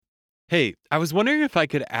Hey, I was wondering if I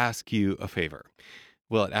could ask you a favor.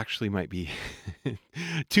 Well, it actually might be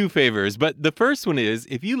two favors, but the first one is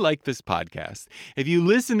if you like this podcast, if you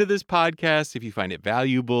listen to this podcast, if you find it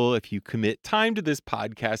valuable, if you commit time to this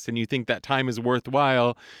podcast and you think that time is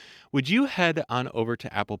worthwhile, would you head on over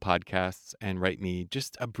to Apple Podcasts and write me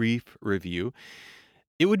just a brief review?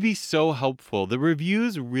 It would be so helpful. The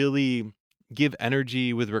reviews really give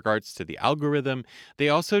energy with regards to the algorithm. They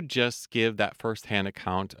also just give that firsthand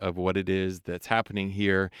account of what it is that's happening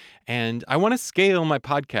here. And I want to scale my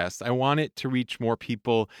podcast. I want it to reach more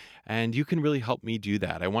people, and you can really help me do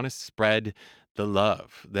that. I want to spread the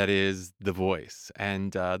love that is The Voice.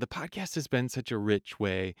 And the podcast has been such a rich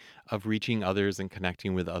way of reaching others and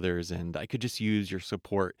connecting with others. And I could just use your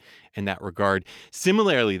support in that regard.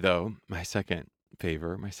 Similarly, though, my second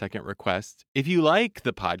favor, my second request. If you like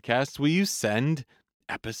the podcast, will you send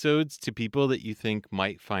episodes to people that you think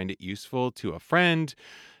might find it useful, to a friend,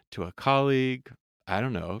 to a colleague, I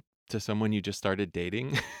don't know, to someone you just started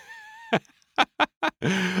dating?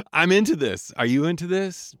 I'm into this. Are you into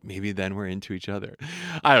this? Maybe then we're into each other.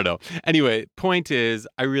 I don't know. Anyway, point is,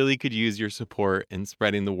 I really could use your support in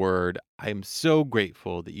spreading the word. I am so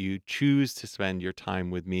grateful that you choose to spend your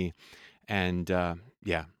time with me. And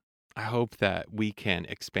yeah, I hope that we can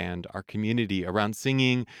expand our community around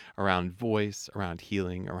singing, around voice, around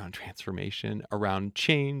healing, around transformation, around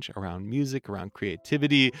change, around music, around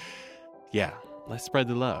creativity. Yeah, let's spread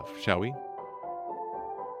the love, shall we?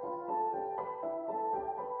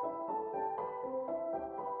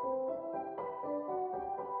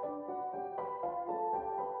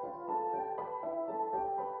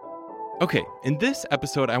 Okay, in this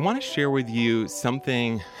episode, I want to share with you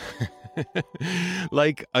something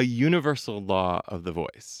like a universal law of the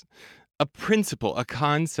voice, a principle, a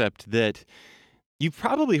concept that you've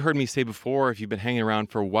probably heard me say before if you've been hanging around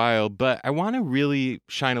for a while, but I want to really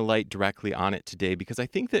shine a light directly on it today because I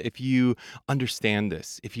think that if you understand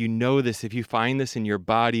this, if you know this, if you find this in your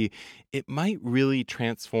body, it might really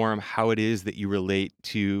transform how it is that you relate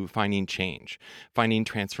to finding change, finding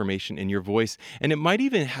transformation in your voice, and it might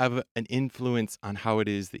even have an influence on how it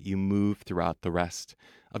is that you move throughout the rest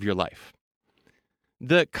of your life.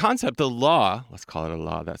 The concept, the law, let's call it a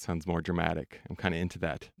law. That sounds more dramatic. I'm kind of into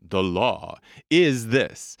that. The law is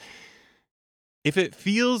this: if it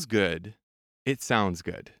feels good, it sounds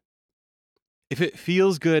good. If it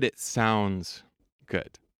feels good, it sounds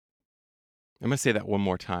good. I'm going to say that one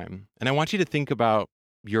more time. And I want you to think about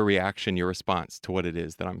your reaction, your response to what it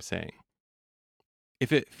is that I'm saying.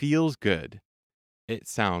 If it feels good, it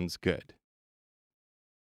sounds good.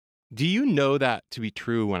 Do you know that to be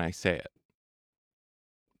true when I say it?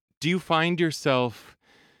 Do you find yourself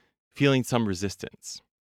feeling some resistance?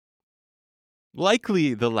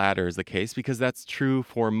 Likely the latter is the case because that's true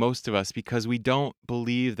for most of us because we don't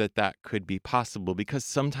believe that that could be possible because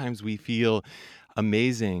sometimes we feel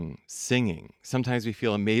amazing singing. Sometimes we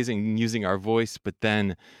feel amazing using our voice, but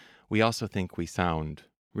then we also think we sound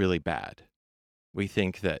really bad. We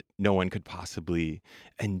think that no one could possibly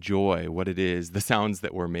enjoy what it is, the sounds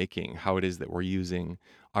that we're making, how it is that we're using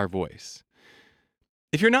our voice.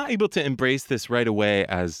 If you're not able to embrace this right away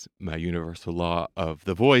as my universal law of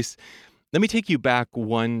the voice, let me take you back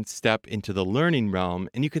one step into the learning realm,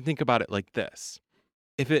 and you can think about it like this.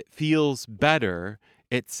 If it feels better,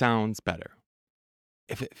 it sounds better.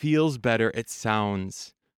 If it feels better, it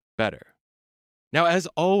sounds better. Now, as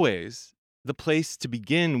always, the place to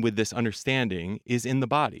begin with this understanding is in the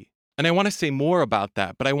body. And I want to say more about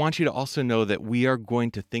that, but I want you to also know that we are going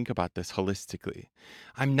to think about this holistically.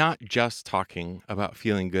 I'm not just talking about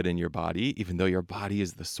feeling good in your body, even though your body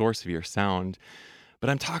is the source of your sound. But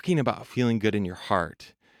I'm talking about feeling good in your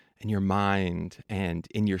heart, in your mind, and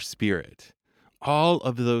in your spirit. All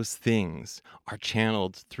of those things are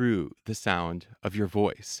channeled through the sound of your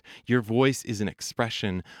voice. Your voice is an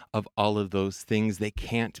expression of all of those things. They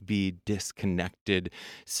can't be disconnected.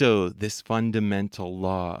 So, this fundamental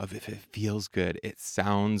law of if it feels good, it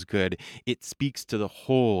sounds good, it speaks to the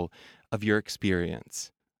whole of your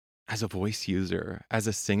experience as a voice user, as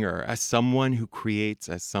a singer, as someone who creates,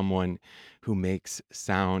 as someone who makes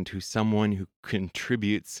sound, who's someone who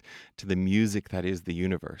contributes to the music that is the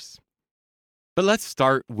universe. But let's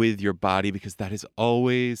start with your body because that is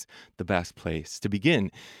always the best place to begin.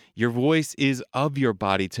 Your voice is of your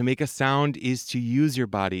body. To make a sound is to use your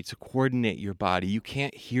body, to coordinate your body. You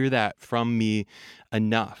can't hear that from me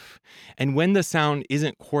enough. And when the sound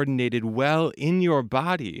isn't coordinated well in your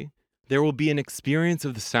body, there will be an experience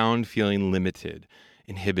of the sound feeling limited,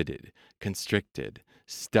 inhibited, constricted,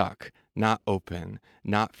 stuck, not open,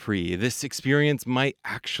 not free. This experience might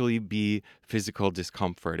actually be physical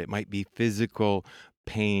discomfort. It might be physical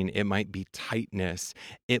pain, it might be tightness,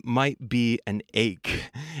 it might be an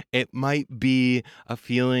ache, it might be a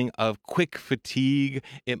feeling of quick fatigue,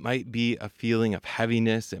 it might be a feeling of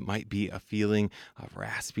heaviness, it might be a feeling of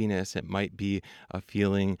raspiness, it might be a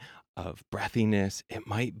feeling of breathiness, it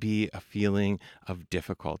might be a feeling of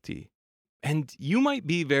difficulty. And you might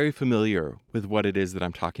be very familiar with what it is that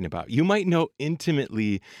I'm talking about. You might know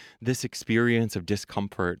intimately this experience of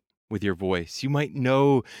discomfort with your voice. You might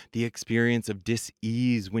know the experience of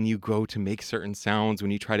dis-ease when you go to make certain sounds, when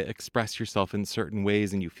you try to express yourself in certain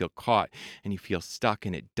ways and you feel caught and you feel stuck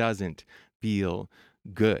and it doesn't feel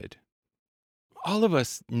good. All of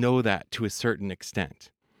us know that to a certain extent.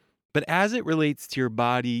 But as it relates to your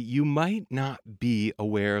body, you might not be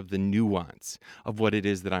aware of the nuance of what it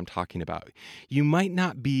is that I'm talking about. You might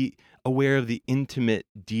not be aware of the intimate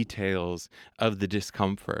details of the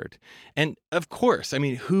discomfort. And of course, I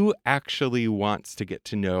mean, who actually wants to get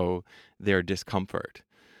to know their discomfort?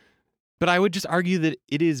 But I would just argue that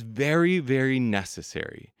it is very, very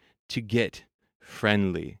necessary to get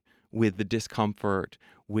friendly with the discomfort,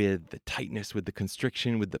 with the tightness, with the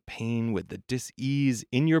constriction, with the pain, with the dis-ease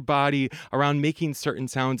in your body around making certain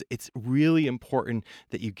sounds. It's really important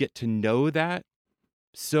that you get to know that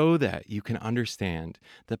so that you can understand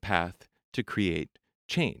the path to create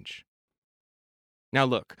change. Now,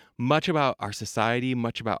 look, much about our society,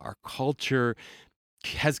 much about our culture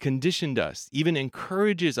has conditioned us, even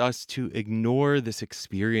encourages us to ignore this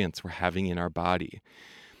experience we're having in our body.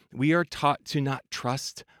 We are taught to not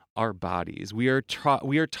trust our bodies. We are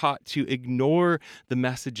taught to ignore the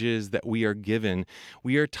messages that we are given.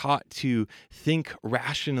 We are taught to think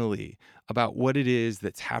rationally about what it is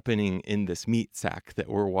that's happening in this meat sack that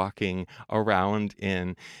we're walking around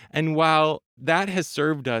in. And while that has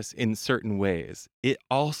served us in certain ways, it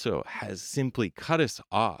also has simply cut us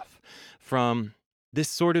off from this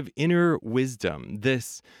sort of inner wisdom,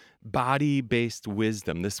 this body-based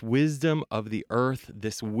wisdom, this wisdom of the earth,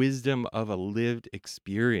 this wisdom of a lived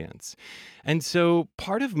experience. And so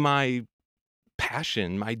part of my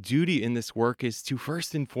passion, my duty in this work is to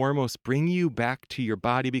first and foremost bring you back to your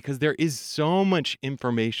body because there is so much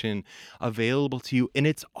information available to you and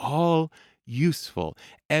it's all useful.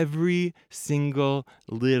 Every single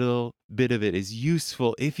little bit of it is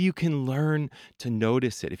useful if you can learn to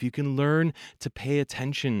notice it, if you can learn to pay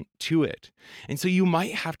attention to it. And so you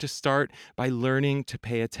might have to start by learning to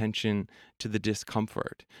pay attention to the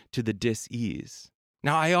discomfort, to the dis-ease.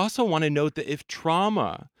 Now, I also want to note that if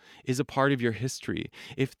trauma is a part of your history,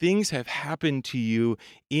 if things have happened to you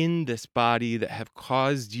in this body that have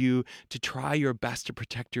caused you to try your best to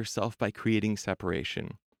protect yourself by creating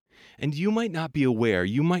separation, and you might not be aware,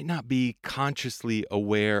 you might not be consciously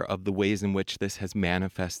aware of the ways in which this has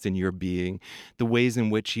manifested in your being, the ways in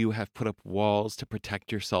which you have put up walls to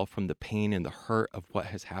protect yourself from the pain and the hurt of what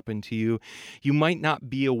has happened to you. You might not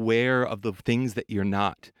be aware of the things that you're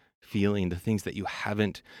not feeling, the things that you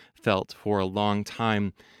haven't felt for a long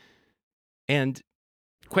time. And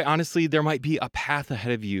quite honestly, there might be a path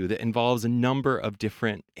ahead of you that involves a number of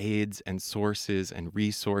different aids and sources and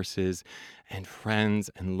resources and friends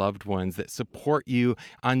and loved ones that support you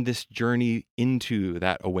on this journey into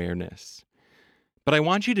that awareness. But I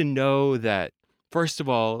want you to know that, first of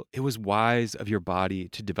all, it was wise of your body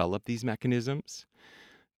to develop these mechanisms.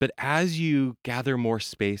 But as you gather more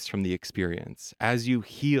space from the experience, as you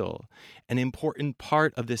heal, an important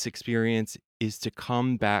part of this experience is to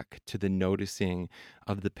come back to the noticing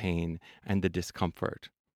of the pain and the discomfort.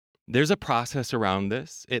 There's a process around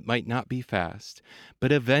this. It might not be fast,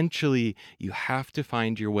 but eventually you have to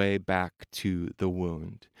find your way back to the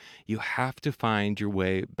wound. You have to find your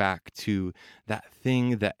way back to that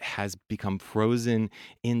thing that has become frozen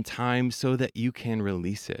in time so that you can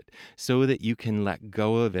release it, so that you can let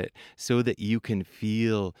go of it, so that you can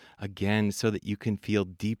feel again, so that you can feel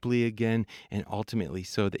deeply again, and ultimately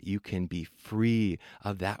so that you can be free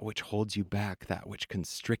of that which holds you back, that which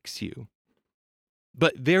constricts you.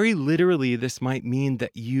 But very literally, this might mean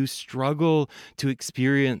that you struggle to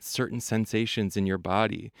experience certain sensations in your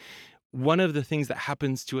body. One of the things that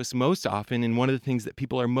happens to us most often, and one of the things that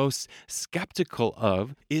people are most skeptical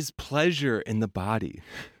of, is pleasure in the body.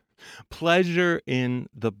 Pleasure in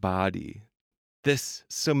the body. This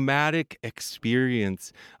somatic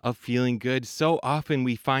experience of feeling good, so often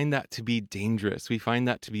we find that to be dangerous. We find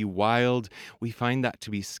that to be wild. We find that to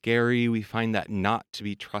be scary. We find that not to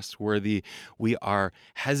be trustworthy. We are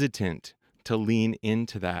hesitant to lean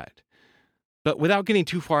into that. But without getting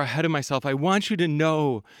too far ahead of myself, I want you to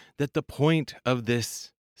know that the point of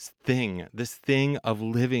this this thing of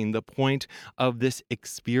living, the point of this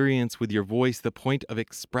experience with your voice, the point of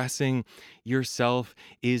expressing yourself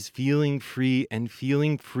is feeling free, and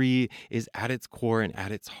feeling free is at its core and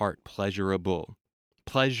at its heart pleasurable.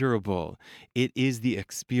 Pleasurable. It is the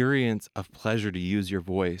experience of pleasure to use your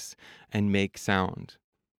voice and make sound.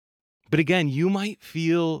 But again, you might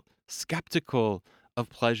feel skeptical of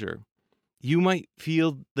pleasure. You might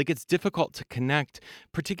feel like it's difficult to connect,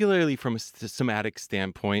 particularly from a somatic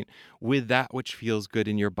standpoint, with that which feels good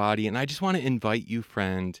in your body. And I just want to invite you,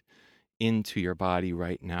 friend, into your body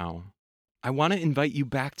right now. I want to invite you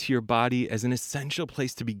back to your body as an essential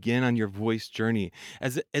place to begin on your voice journey,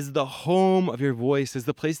 as the home of your voice, as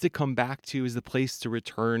the place to come back to, as the place to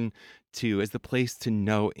return to, as the place to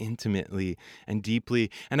know intimately and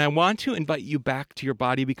deeply. And I want to invite you back to your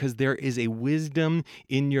body because there is a wisdom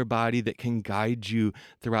in your body that can guide you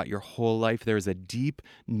throughout your whole life. There is a deep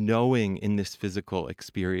knowing in this physical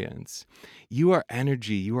experience. You are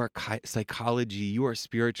energy, you are psychology, you are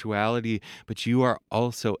spirituality, but you are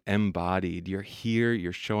also embodied. You're here,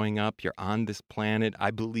 you're showing up, you're on this planet.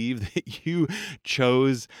 I believe that you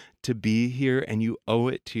chose to be here, and you owe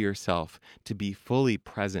it to yourself to be fully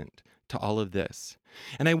present to all of this.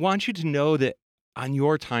 And I want you to know that on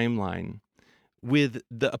your timeline, with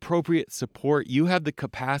the appropriate support, you have the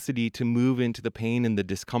capacity to move into the pain and the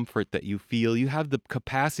discomfort that you feel. You have the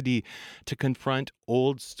capacity to confront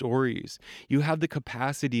old stories. You have the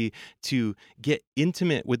capacity to get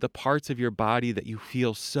intimate with the parts of your body that you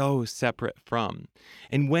feel so separate from.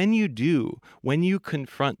 And when you do, when you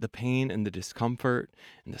confront the pain and the discomfort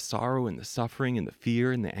and the sorrow and the suffering and the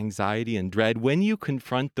fear and the anxiety and dread, when you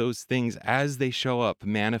confront those things as they show up,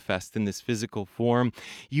 manifest in this physical form,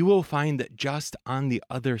 you will find that just on the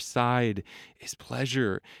other side is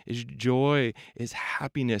pleasure, is joy, is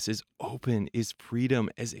happiness, is open, is freedom,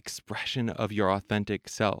 is expression of your authentic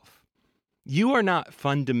self. You are not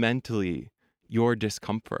fundamentally your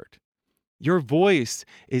discomfort. Your voice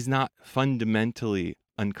is not fundamentally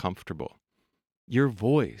uncomfortable. Your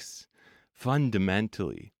voice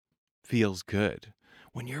fundamentally feels good.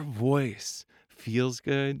 When your voice feels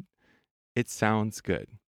good, it sounds good.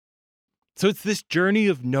 So it's this journey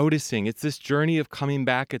of noticing. It's this journey of coming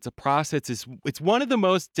back. It's a process. It's one of the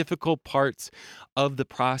most difficult parts of the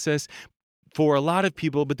process for a lot of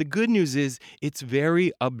people. But the good news is it's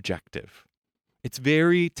very objective. It's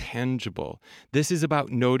very tangible. This is about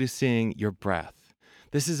noticing your breath.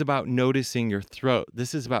 This is about noticing your throat.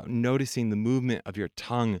 This is about noticing the movement of your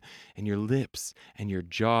tongue and your lips and your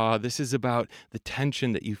jaw. This is about the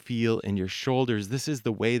tension that you feel in your shoulders. This is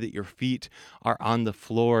the way that your feet are on the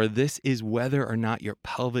floor. This is whether or not your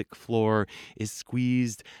pelvic floor is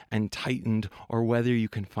squeezed and tightened, or whether you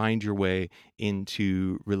can find your way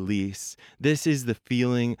into release. This is the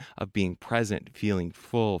feeling of being present, feeling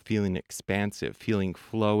full, feeling expansive, feeling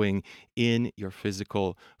flowing in your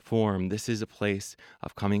physical form. This is a place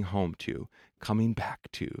of coming home to, coming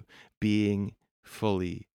back to, being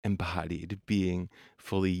fully embodied, being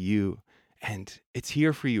fully you. And it's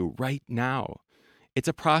here for you right now. It's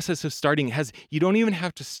a process of starting. You don't even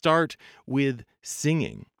have to start with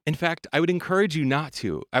singing. In fact, I would encourage you not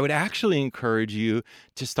to. I would actually encourage you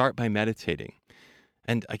to start by meditating.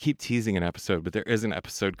 And I keep teasing an episode, but there is an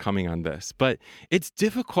episode coming on this. But it's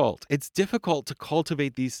difficult. It's difficult to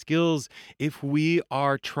cultivate these skills if we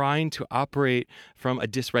are trying to operate from a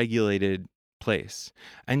dysregulated place.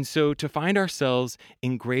 And so to find ourselves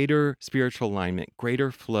in greater spiritual alignment,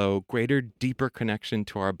 greater flow, greater, deeper connection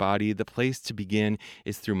to our body, the place to begin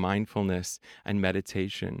is through mindfulness and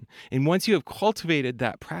meditation. And once you have cultivated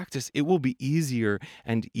that practice, it will be easier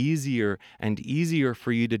and easier and easier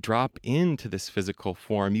for you to drop into this physical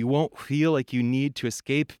form. You won't feel like you need to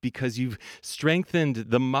escape because you've strengthened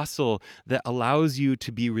the muscle that allows you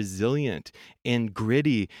to be resilient and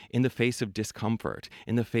gritty in the face of discomfort,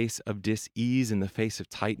 in the face of dis-ease, in the face of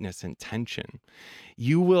tightness and tension.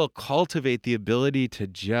 You will cultivate the ability to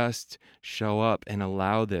just show up and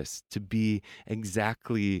allow this to be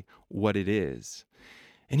exactly what it is.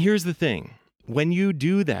 And here's the thing. When you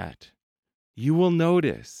do that, you will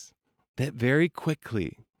notice that very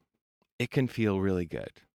quickly it can feel really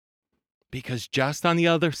good. Because just on the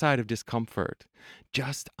other side of discomfort,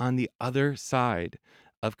 just on the other side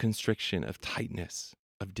of constriction, of tightness,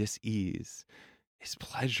 of dis-ease, is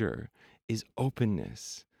pleasure, is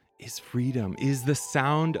openness, is freedom, is the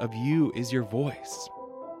sound of you, is your voice.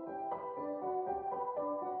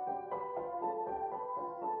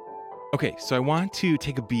 Okay, so I want to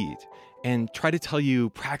take a beat and try to tell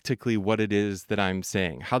you practically what it is that I'm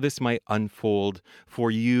saying, how this might unfold for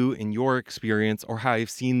you in your experience, or how I've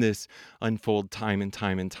seen this unfold time and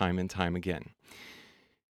time and time and time again.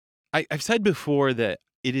 I've said before that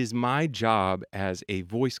it is my job as a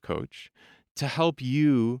voice coach to help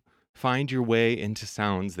you find your way into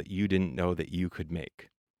sounds that you didn't know that you could make,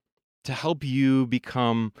 to help you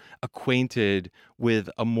become acquainted with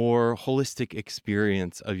a more holistic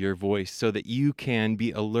experience of your voice so that you can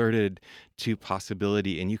be alerted to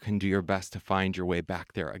possibility and you can do your best to find your way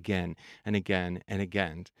back there again and again and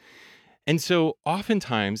again. And so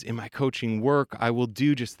oftentimes in my coaching work, I will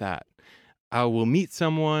do just that. I will meet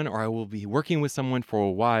someone or I will be working with someone for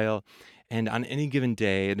a while. And on any given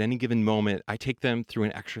day, at any given moment, I take them through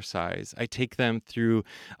an exercise. I take them through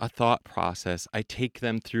a thought process. I take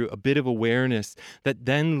them through a bit of awareness that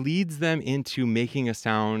then leads them into making a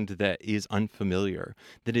sound that is unfamiliar,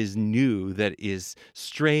 that is new, that is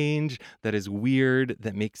strange, that is weird,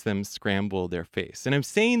 that makes them scramble their face. And I'm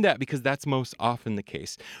saying that because that's most often the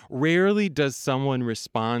case. Rarely does someone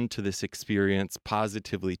respond to this experience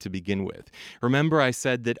positively to begin with. Remember, I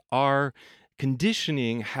said that our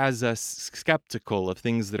conditioning has us skeptical of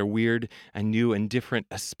things that are weird and new and different,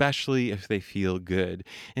 especially if they feel good.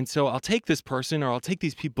 And so I'll take this person or I'll take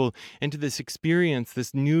these people into this experience,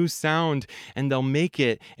 this new sound, and they'll make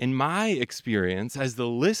it. And my experience as the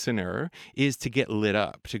listener is to get lit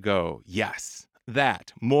up, to go, yes.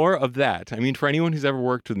 That, more of that. I mean, for anyone who's ever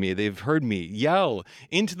worked with me, they've heard me yell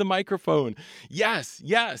into the microphone, yes,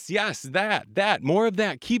 yes, yes, that, more of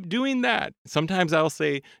that. Keep doing that. Sometimes I'll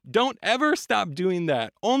say, don't ever stop doing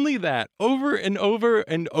that. Only that, over and over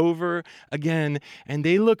and over again. And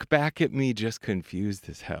they look back at me just confused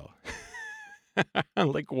as hell.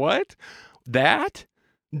 I'm like, what? That?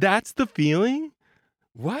 That's the feeling?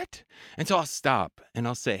 What? And so I'll stop and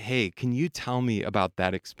I'll say, hey, can you tell me about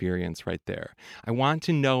that experience right there? I want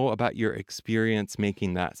to know about your experience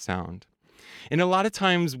making that sound. And a lot of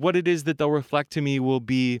times, what it is that they'll reflect to me will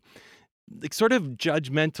be like sort of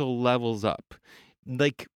judgmental levels up,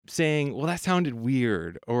 like saying, well, that sounded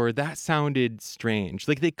weird or that sounded strange.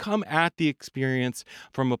 Like they come at the experience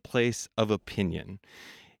from a place of opinion.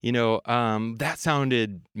 That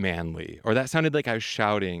sounded manly, or that sounded like I was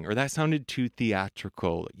shouting, or that sounded too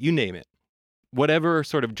theatrical, you name it. Whatever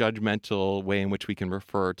sort of judgmental way in which we can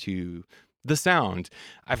refer to the sound,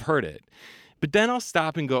 I've heard it. But then I'll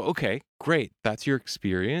stop and go, okay, great, that's your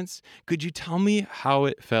experience. Could you tell me how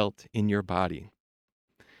it felt in your body?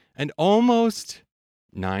 And almost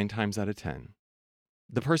 9 times out of 10,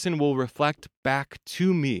 the person will reflect back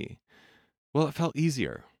to me, well, it felt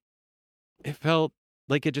easier. It felt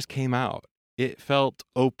like it just came out. It felt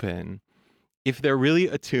open. If they're really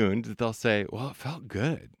attuned, they'll say, well, it felt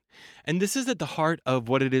good. And this is at the heart of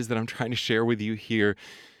what it is that I'm trying to share with you here.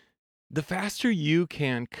 The faster you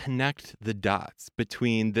can connect the dots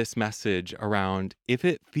between this message around if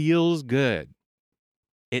it feels good,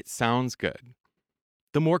 it sounds good,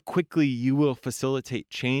 the more quickly you will facilitate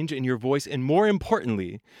change in your voice. And more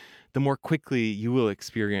importantly, the more quickly you will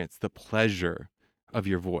experience the pleasure of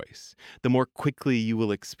your voice, the more quickly you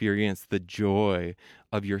will experience the joy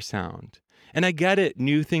of your sound. And I get it,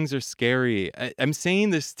 new things are scary. I'm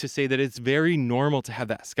saying this to say that it's very normal to have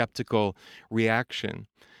that skeptical reaction.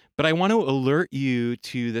 But I want to alert you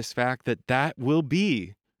to this fact that that will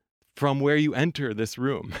be from where you enter this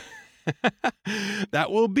room.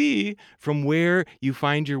 That will be from where you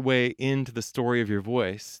find your way into the story of your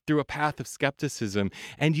voice through a path of skepticism.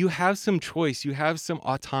 And you have some choice. You have some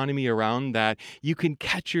autonomy around that. You can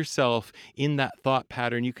catch yourself in that thought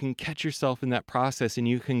pattern. You can catch yourself in that process and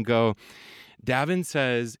you can go, Davin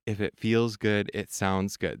says, if it feels good, it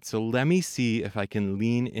sounds good. So let me see if I can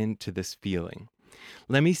lean into this feeling.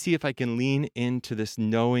 Let me see if I can lean into this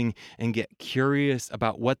knowing and get curious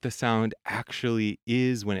about what the sound actually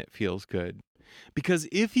is when it feels good. Because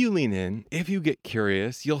if you lean in, if you get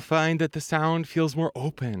curious, you'll find that the sound feels more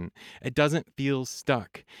open. It doesn't feel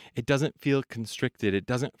stuck. It doesn't feel constricted. It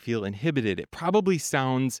doesn't feel inhibited. It probably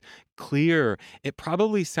sounds clear. It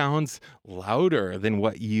probably sounds louder than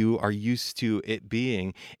what you are used to it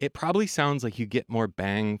being. It probably sounds like you get more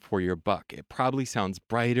bang for your buck. It probably sounds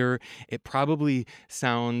brighter. It probably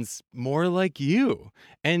sounds more like you.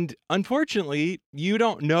 And unfortunately, you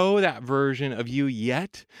don't know that version of you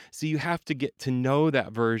yet. So you have to get to know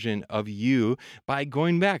that version of you by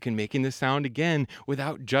going back and making the sound again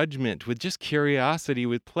without judgment, with just curiosity,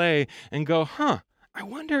 with play, and go, I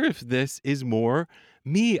wonder if this is more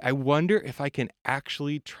me. I wonder if I can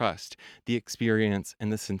actually trust the experience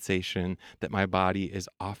and the sensation that my body is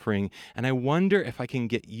offering. And I wonder if I can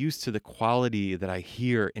get used to the quality that I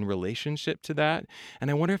hear in relationship to that.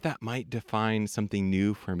 And I wonder if that might define something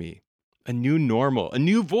new for me, a new normal, a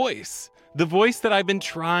new voice, the voice that I've been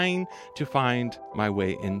trying to find my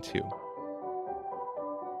way into.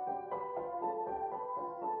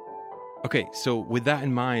 Okay, so with that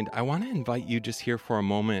in mind, I want to invite you just here for a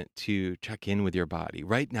moment to check in with your body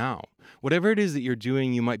right now. Whatever it is that you're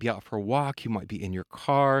doing, you might be out for a walk, you might be in your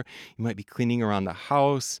car, you might be cleaning around the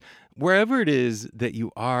house. Wherever it is that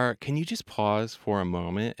you are, can you just pause for a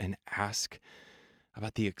moment and ask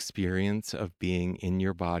about the experience of being in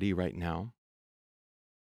your body right now?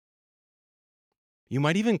 You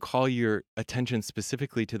might even call your attention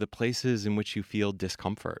specifically to the places in which you feel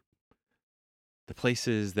discomfort, the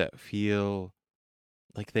places that feel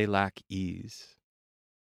like they lack ease.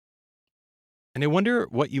 And I wonder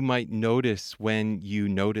what you might notice when you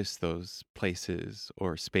notice those places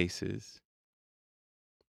or spaces.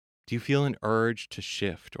 Do you feel an urge to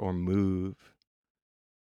shift or move?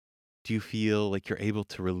 Do you feel like you're able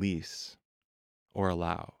to release or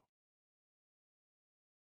allow?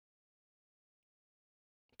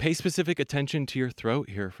 Pay specific attention to your throat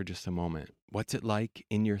here for just a moment. What's it like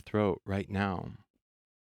in your throat right now?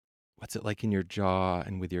 What's it like in your jaw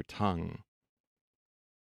and with your tongue?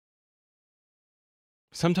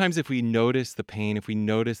 Sometimes, if we notice the pain, if we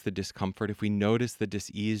notice the discomfort, if we notice the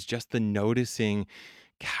dis-ease, just the noticing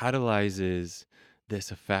catalyzes this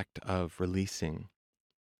effect of releasing,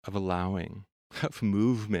 of allowing, of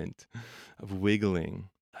movement, of wiggling,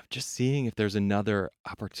 of just seeing if there's another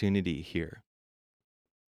opportunity here.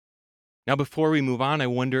 Now, before we move on, I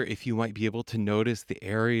wonder if you might be able to notice the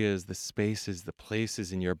areas, the spaces, the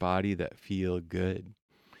places in your body that feel good.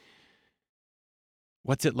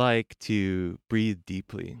 What's it like to breathe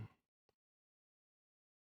deeply?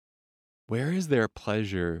 Where is there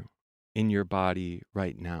pleasure in your body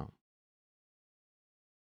right now?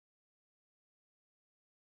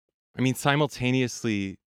 I mean,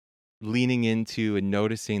 simultaneously leaning into and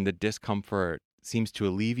noticing the discomfort seems to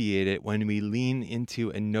alleviate it when we lean into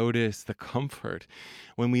and notice the comfort.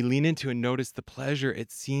 When we lean into and notice the pleasure,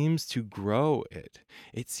 it seems to grow it.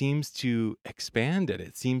 It seems to expand it.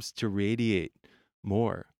 It seems to radiate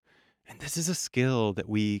more. And this is a skill that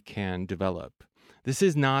we can develop. This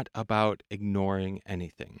is not about ignoring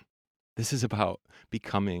anything. This is about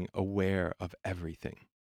becoming aware of everything.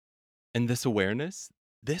 And this awareness,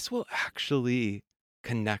 this will actually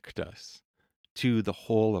connect us to the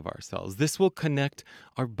whole of ourselves. This will connect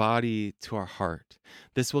our body to our heart.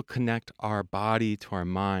 This will connect our body to our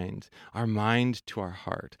mind to our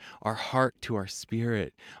heart to our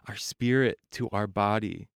spirit to our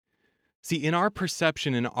body. See, in our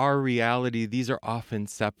perception, in our reality, these are often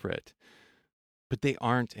separate, but they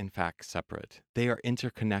aren't in fact separate. They are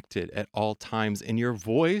interconnected at all times, and your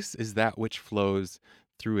voice is that which flows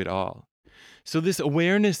through it all. So, this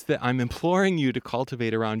awareness that I'm imploring you to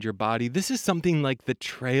cultivate around your body, this is something like the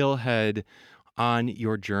trailhead on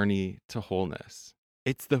your journey to wholeness.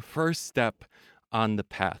 It's the first step on the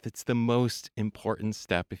path. It's the most important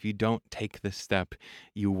step. If you don't take this step,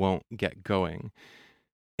 you won't get going.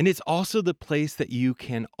 And it's also the place that you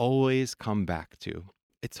can always come back to.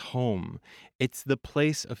 It's home. It's the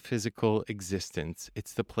place of physical existence.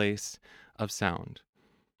 It's the place of sound.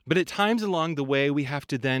 But at times along the way, we have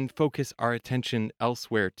to then focus our attention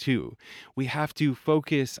elsewhere too. We have to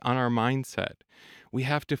focus on our mindset. We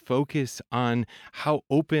have to focus on how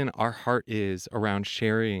open our heart is around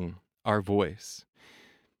sharing our voice.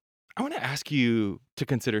 I want to ask you to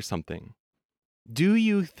consider something. Do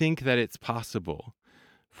you think that it's possible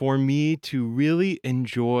for me to really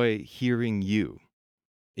enjoy hearing you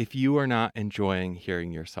if you are not enjoying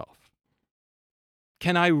hearing yourself?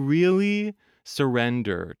 Can I really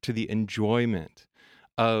surrender to the enjoyment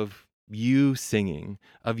of you singing,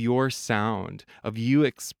 of your sound, of you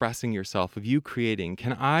expressing yourself, of you creating?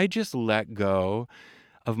 Can I just let go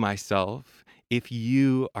of myself if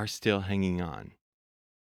you are still hanging on?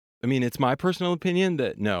 I mean, it's my personal opinion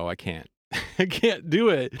that no, I can't. I can't do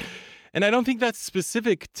it. And I don't think that's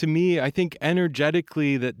specific to me. I think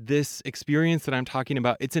energetically that this experience that I'm talking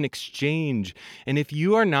about, it's an exchange. And if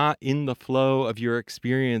you are not in the flow of your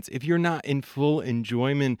experience, if you're not in full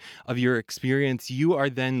enjoyment of your experience, you are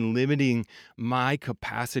then limiting my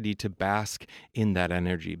capacity to bask in that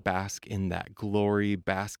energy, bask in that glory,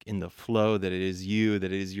 bask in the flow that it is you,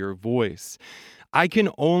 that it is your voice. I can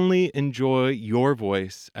only enjoy your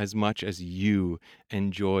voice as much as you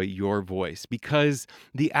enjoy your voice, because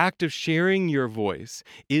the act of sharing your voice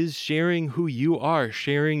is sharing who you are,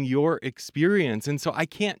 sharing your experience. And so I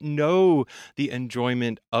can't know the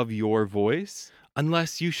enjoyment of your voice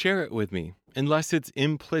unless you share it with me, unless it's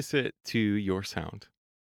implicit to your sound.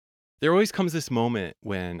 There always comes this moment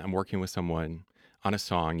when I'm working with someone on a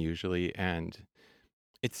song, usually, and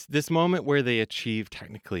it's this moment where they achieve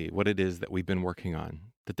technically what it is that we've been working on,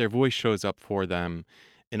 that their voice shows up for them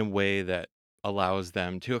in a way that allows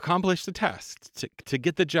them to accomplish the test, to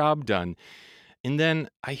get the job done. And then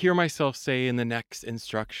I hear myself say in the next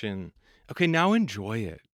instruction, okay, now enjoy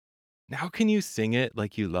it. Now can you sing it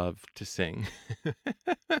like you love to sing?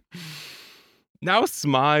 Now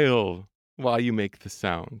smile while you make the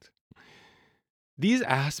sound. These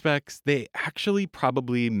aspects, they actually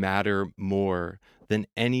probably matter more than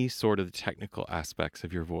any sort of technical aspects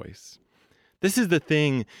of your voice. This is the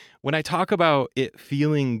thing, when I talk about it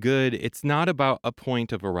feeling good, it's not about a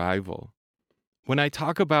point of arrival. When I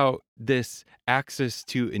talk about this access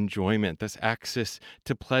to enjoyment, this access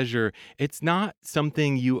to pleasure, it's not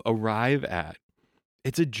something you arrive at.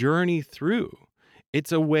 It's a journey through.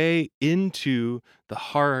 It's a way into the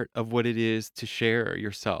heart of what it is to share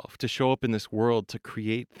yourself, to show up in this world, to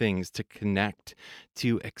create things, to connect,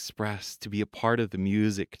 to express, to be a part of the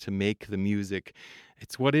music, to make the music.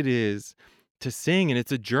 It's what it is to sing, and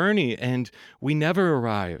it's a journey, and we never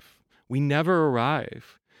arrive. We never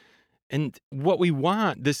arrive. And what we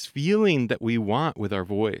want, this feeling that we want with our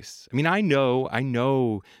voice. I mean, I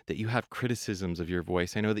know that you have criticisms of your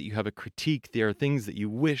voice. I know that you have a critique. There are things that you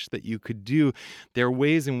wish that you could do. There are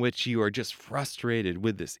ways in which you are just frustrated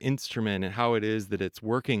with this instrument and how it is that it's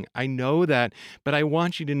working. I know that, but I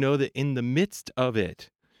want you to know that in the midst of it,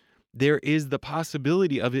 there is the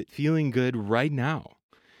possibility of it feeling good right now.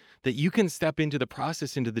 That you can step into the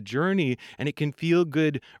process, into the journey, and it can feel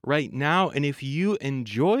good right now. And if you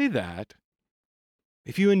enjoy that,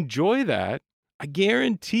 I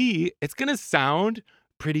guarantee it's going to sound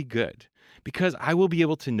pretty good because I will be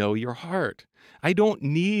able to know your heart. I don't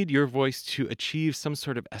need your voice to achieve some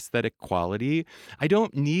sort of aesthetic quality. I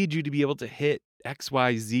don't need you to be able to hit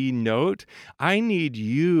XYZ note. I need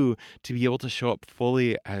you to be able to show up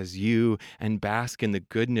fully as you and bask in the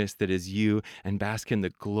goodness that is you and bask in the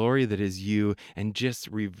glory that is you and just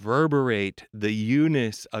reverberate the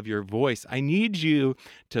you-ness of your voice. I need you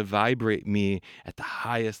to vibrate me at the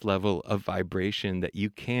highest level of vibration that you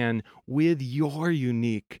can with your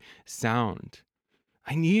unique sound.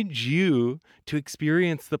 I need you to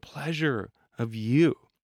experience the pleasure of you.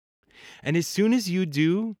 And as soon as you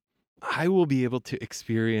do, I will be able to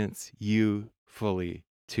experience you fully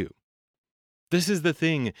too. This is the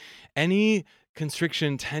thing. Any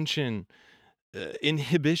constriction, tension,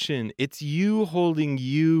 inhibition, it's you holding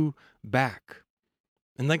you back.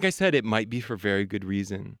 And like I said, it might be for very good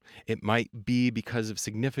reason. It might be because of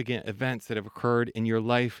significant events that have occurred in your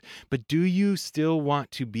life. But do you still want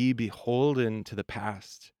to be beholden to the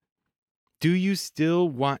past? Do you still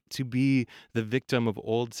want to be the victim of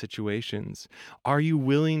old situations? Are you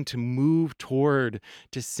willing to move toward,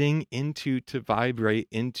 to sing into, to vibrate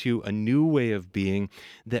into a new way of being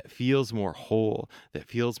that feels more whole, that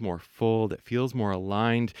feels more full, that feels more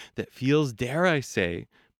aligned, that feels, dare I say,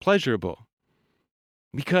 pleasurable?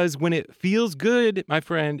 Because when it feels good, my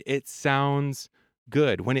friend, it sounds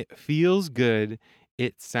good. When it feels good,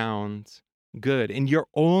 it sounds good. And your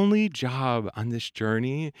only job on this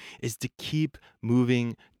journey is to keep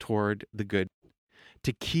moving toward the good,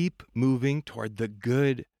 to keep moving toward the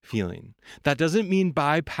good feeling. That doesn't mean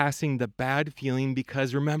bypassing the bad feeling,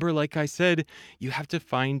 because remember, like I said, you have to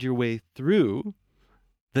find your way through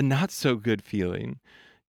the not so good feeling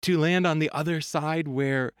to land on the other side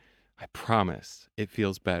where I promise it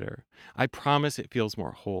feels better. I promise it feels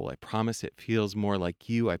more whole. I promise it feels more like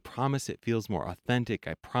you. I promise it feels more authentic.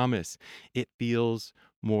 I promise it feels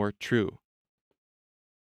more true.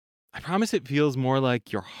 I promise it feels more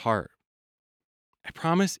like your heart. I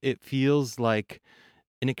promise it feels like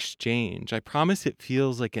an exchange. I promise it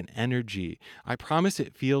feels like an energy. I promise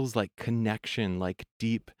it feels like connection, like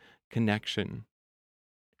deep connection.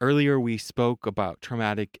 Earlier, we spoke about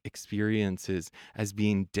traumatic experiences as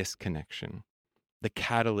being disconnection, the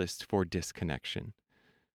catalyst for disconnection.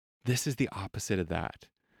 This is the opposite of that.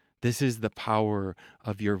 This is the power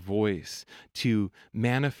of your voice to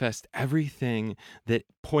manifest everything that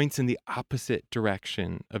points in the opposite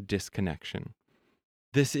direction of disconnection.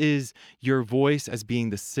 This is your voice as being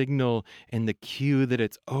the signal and the cue that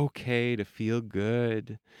it's okay to feel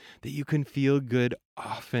good, that you can feel good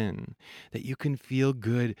often, that you can feel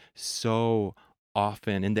good so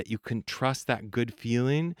often, and that you can trust that good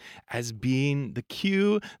feeling as being the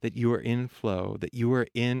cue that you are in flow, that you are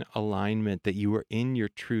in alignment, that you are in your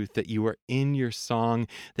truth, that you are in your song,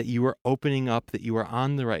 that you are opening up, that you are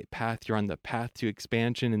on the right path, you're on the path to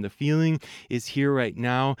expansion, and the feeling is here right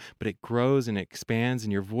now, but it grows and it expands,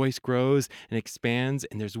 and your voice grows and expands,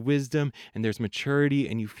 and there's wisdom and there's maturity,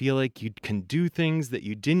 and you feel like you can do things that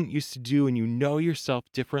you didn't used to do, and you know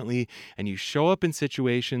yourself differently, and you show up in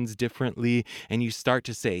situations differently, and and you start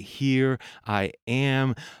to say, "Here I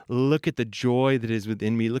am. Look at the joy that is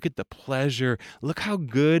within me. Look at the pleasure. Look how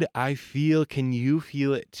good I feel. Can you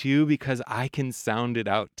feel it too? Because I can sound it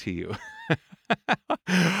out to you."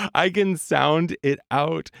 I can sound it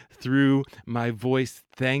out through my voice.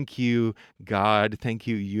 Thank you, God. Thank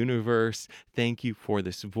you, universe. Thank you for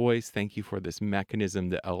this voice. Thank you for this mechanism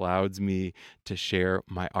that allows me to share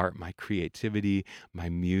my art, my creativity, my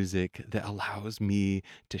music, that allows me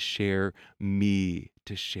to share me,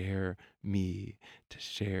 to share me, to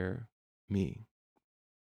share me.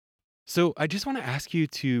 So I just want to ask you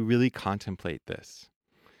to really contemplate this.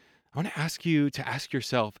 I want to ask you to ask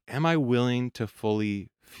yourself, am I willing to fully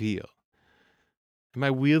feel? Am I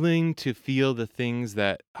willing to feel the things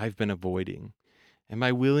that I've been avoiding? Am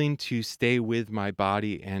I willing to stay with my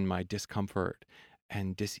body and my discomfort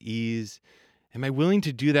and dis-ease? Am I willing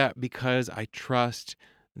to do that because I trust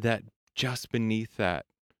that just beneath that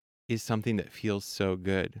is something that feels so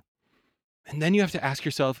good? And then you have to ask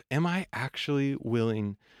yourself, am I actually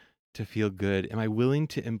willing to feel good? Am I willing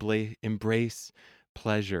to embrace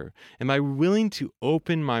pleasure? Am I willing to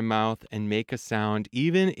open my mouth and make a sound,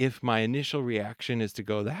 even if my initial reaction is to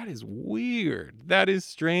go, "That is weird. That is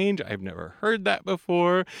strange. I've never heard that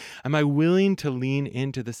before"? Am I willing to lean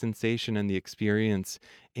into the sensation and the experience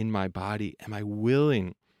in my body? Am I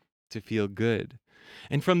willing to feel good?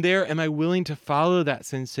 And from there, am I willing to follow that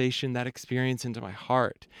sensation, that experience into my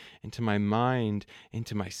heart, into my mind,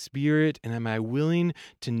 into my spirit? And am I willing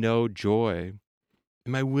to know joy?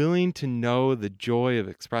 Am I willing to know the joy of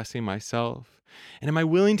expressing myself? And am I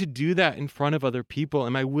willing to do that in front of other people?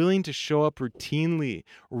 Am I willing to show up routinely,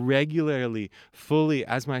 regularly, fully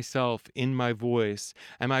as myself in my voice?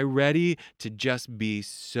 Am I ready to just be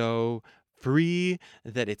so free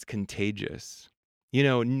that it's contagious? You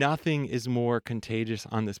know, nothing is more contagious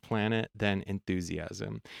on this planet than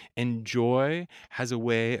enthusiasm. And joy has a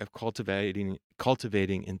way of cultivating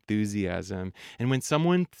enthusiasm. And when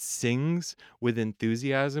someone sings with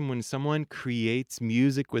enthusiasm, when someone creates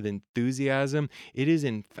music with enthusiasm, it is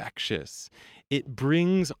infectious. It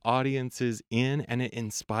brings audiences in and it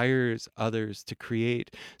inspires others to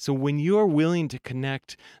create. So when you are willing to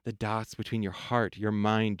connect the dots between your heart, your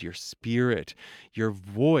mind, your spirit, your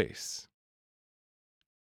voice,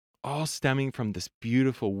 all stemming from this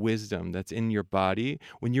beautiful wisdom that's in your body,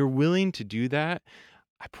 when you're willing to do that,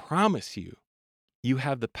 I promise you, you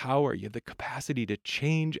have the power, you have the capacity to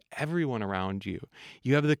change everyone around you.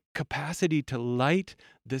 You have the capacity to light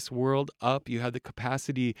this world up. You have the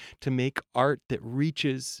capacity to make art that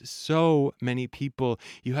reaches so many people.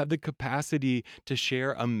 You have the capacity to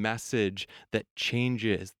share a message that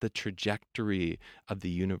changes the trajectory of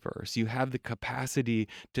the universe. You have the capacity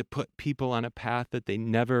to put people on a path that they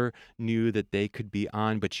never knew that they could be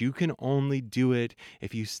on, but you can only do it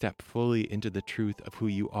if you step fully into the truth of who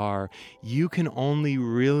you are. You can only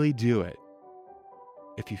really do it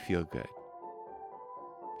if you feel good.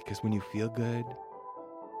 Because when you feel good,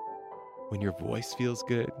 when your voice feels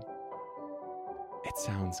good, it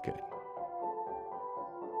sounds good.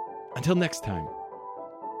 Until next time,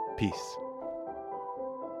 peace.